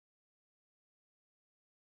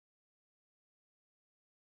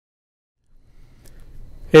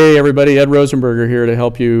Hey everybody, Ed Rosenburger here to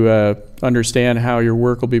help you understand how your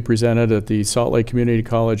work will be presented at the Salt Lake Community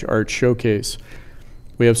College Art Showcase.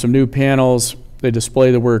 We have some new panels. They display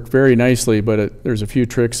the work very nicely, but there's a few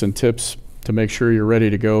tricks and tips to make sure you're ready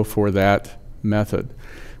to go for that method.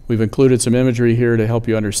 We've included some imagery here to help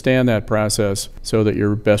you understand that process so that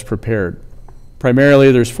you're best prepared. Primarily,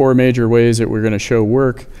 there's four major ways that we're going to show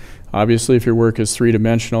work. Obviously, if your work is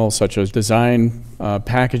three-dimensional, such as design,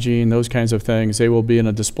 packaging, those kinds of things, they will be in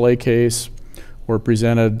a display case or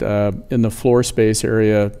presented in the floor space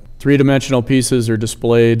area. Three-dimensional pieces are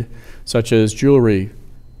displayed, such as jewelry,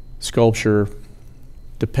 sculpture.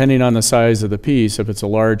 Depending on the size of the piece, if it's a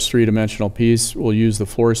large three-dimensional piece, we'll use the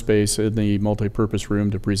floor space in the multi-purpose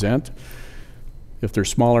room to present. If they're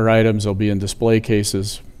smaller items, they'll be in display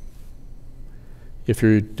cases. If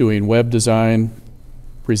you're doing web design,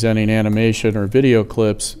 presenting animation or video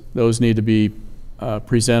clips, those need to be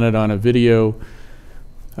presented on a video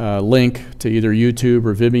link to either YouTube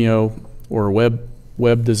or Vimeo or a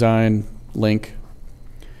web design link.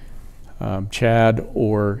 Chad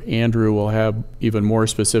or Andrew will have even more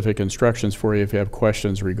specific instructions for you if you have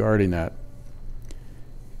questions regarding that.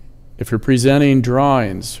 If you're presenting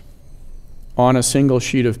drawings on a single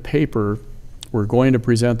sheet of paper, we're going to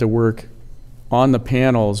present the work on the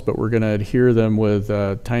panels, but we're going to adhere them with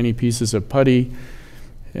tiny pieces of putty,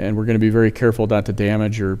 and we're going to be very careful not to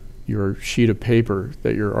damage your sheet of paper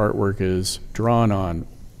that your artwork is drawn on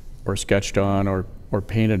or sketched on or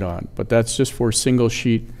painted on. But that's just for single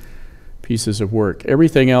sheet pieces of work.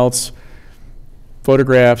 Everything else,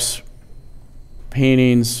 photographs,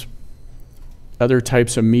 paintings, other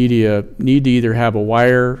types of media, need to either have a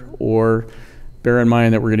wire, or bear in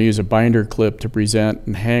mind that we're going to use a binder clip to present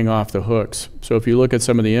and hang off the hooks. So if you look at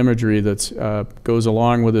some of the imagery that goes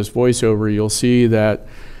along with this voiceover, you'll see that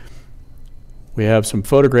we have some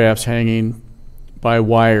photographs hanging by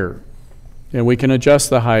wire. And we can adjust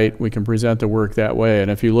the height, we can present the work that way. And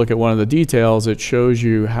if you look at one of the details, it shows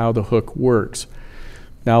you how the hook works.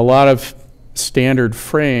 Now, a lot of standard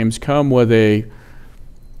frames come with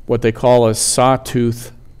what they call a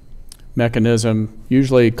sawtooth mechanism,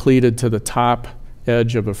 usually cleated to the top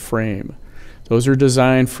edge of a frame. Those are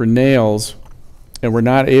designed for nails, and we're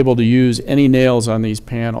not able to use any nails on these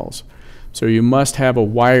panels. So you must have a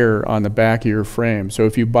wire on the back of your frame. So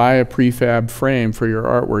if you buy a prefab frame for your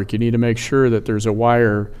artwork, you need to make sure that there's a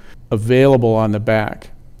wire available on the back.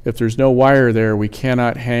 If there's no wire there, we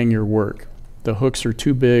cannot hang your work. The hooks are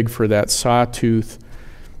too big for that sawtooth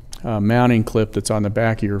mounting clip that's on the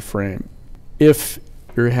back of your frame. If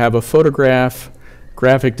you have a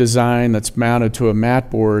graphic design that's mounted to a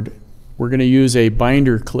mat board, we're going to use a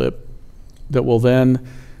binder clip that will then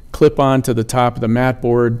clip onto the top of the mat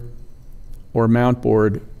board or mount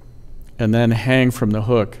board and then hang from the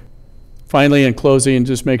hook. Finally, in closing,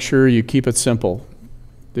 just make sure you keep it simple.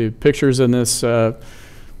 The pictures in this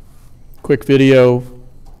quick video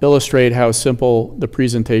illustrate how simple the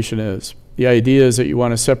presentation is. The idea is that you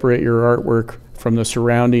want to separate your artwork from the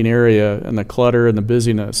surrounding area and the clutter and the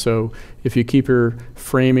busyness. So if you keep your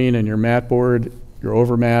framing and your mat board, your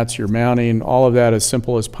overmats, your mounting, all of that as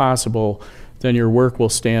simple as possible, then your work will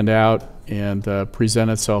stand out and present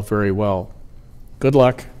itself very well. Good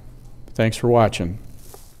luck. Thanks for watching.